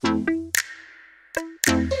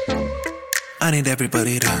I need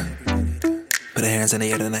everybody to put their hands in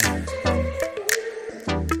the air tonight.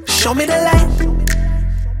 Show me the light.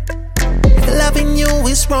 If loving you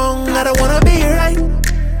is wrong, I don't wanna be right.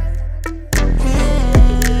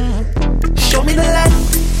 Show me the light.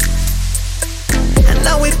 I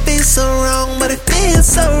know it feels so wrong, but it feels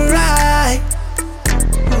so right.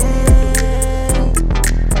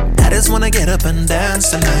 I just wanna get up and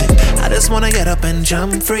dance tonight. I just wanna get up and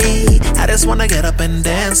jump free. I just wanna get up and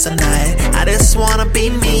dance tonight. I just wanna be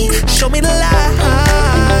me. Show me the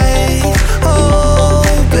light. Oh,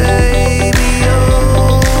 baby,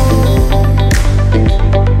 oh.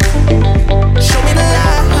 Show me the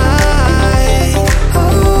light.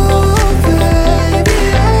 Oh, baby,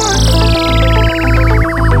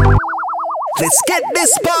 oh. Let's get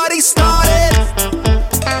this party started.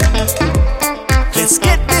 Let's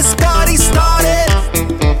get this party started.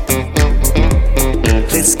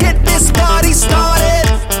 Let's get this party started.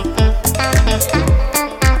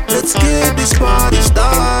 Let's get this party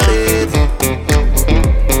started.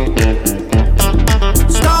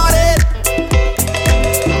 Started.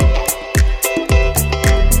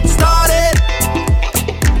 Started.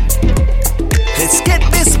 Let's get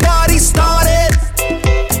this party started.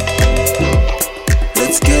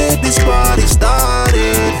 Let's get this party started.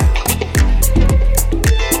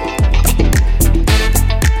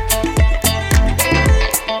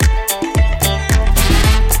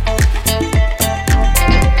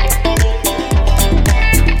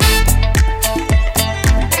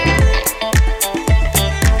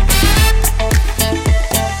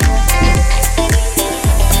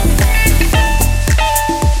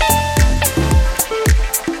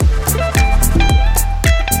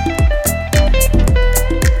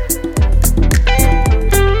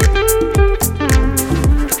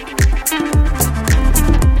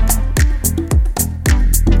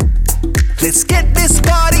 Let's get this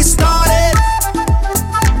party started.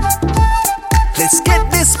 Let's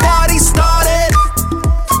get this party started.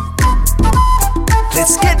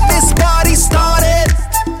 Let's get this party started.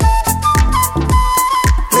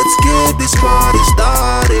 Let's get this party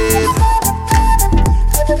started.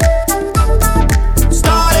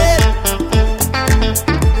 Started.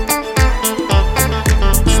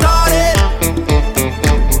 Started.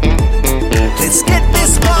 Let's get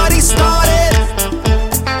this party started.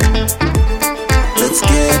 Let's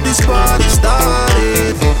get this party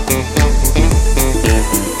started.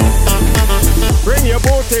 Bring your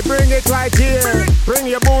booty, bring it right here. Bring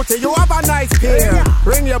your booty, you have a nice pair.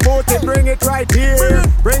 Bring your booty, bring it right here.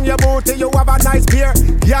 Bring your booty, you have a nice pair.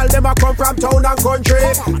 Y'all never come from town and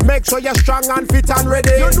country. Make sure you're strong and fit and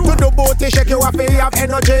ready. To do booty shake, you have to have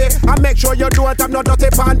energy. And make sure you don't have no dirty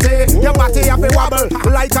panty. Your body have to wobble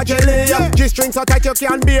like a jelly. G-string so tight you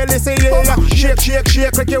can barely see. Shake, shake,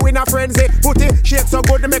 shake like you in a frenzy. Booty shake so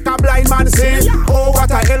good to make a blind man see. Oh,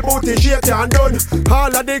 what a hell booty shake you and done.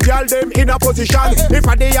 All of the girl them in a position. If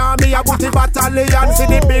I the army a booty battalion. See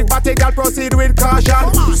the big body girl proceed with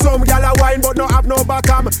caution. Some girl a wine but no have no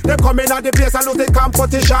bottom. They come in at the place and lose the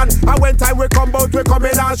competition. And when time we come out we come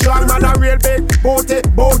in and strong. Man a real big booty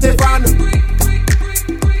fan.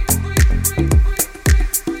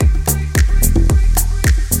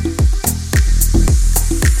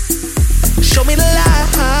 Show me the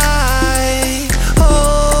light.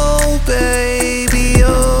 Oh, baby,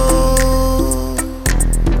 oh.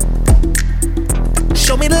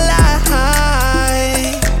 Show me the light.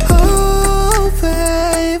 Oh,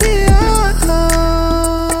 baby, oh.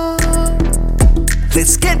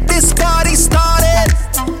 Let's get this party started.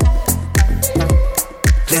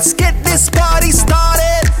 Let's get this party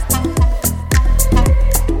started.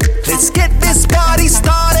 Let's get this party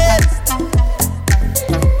started.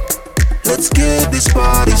 Let's get this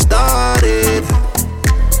party started.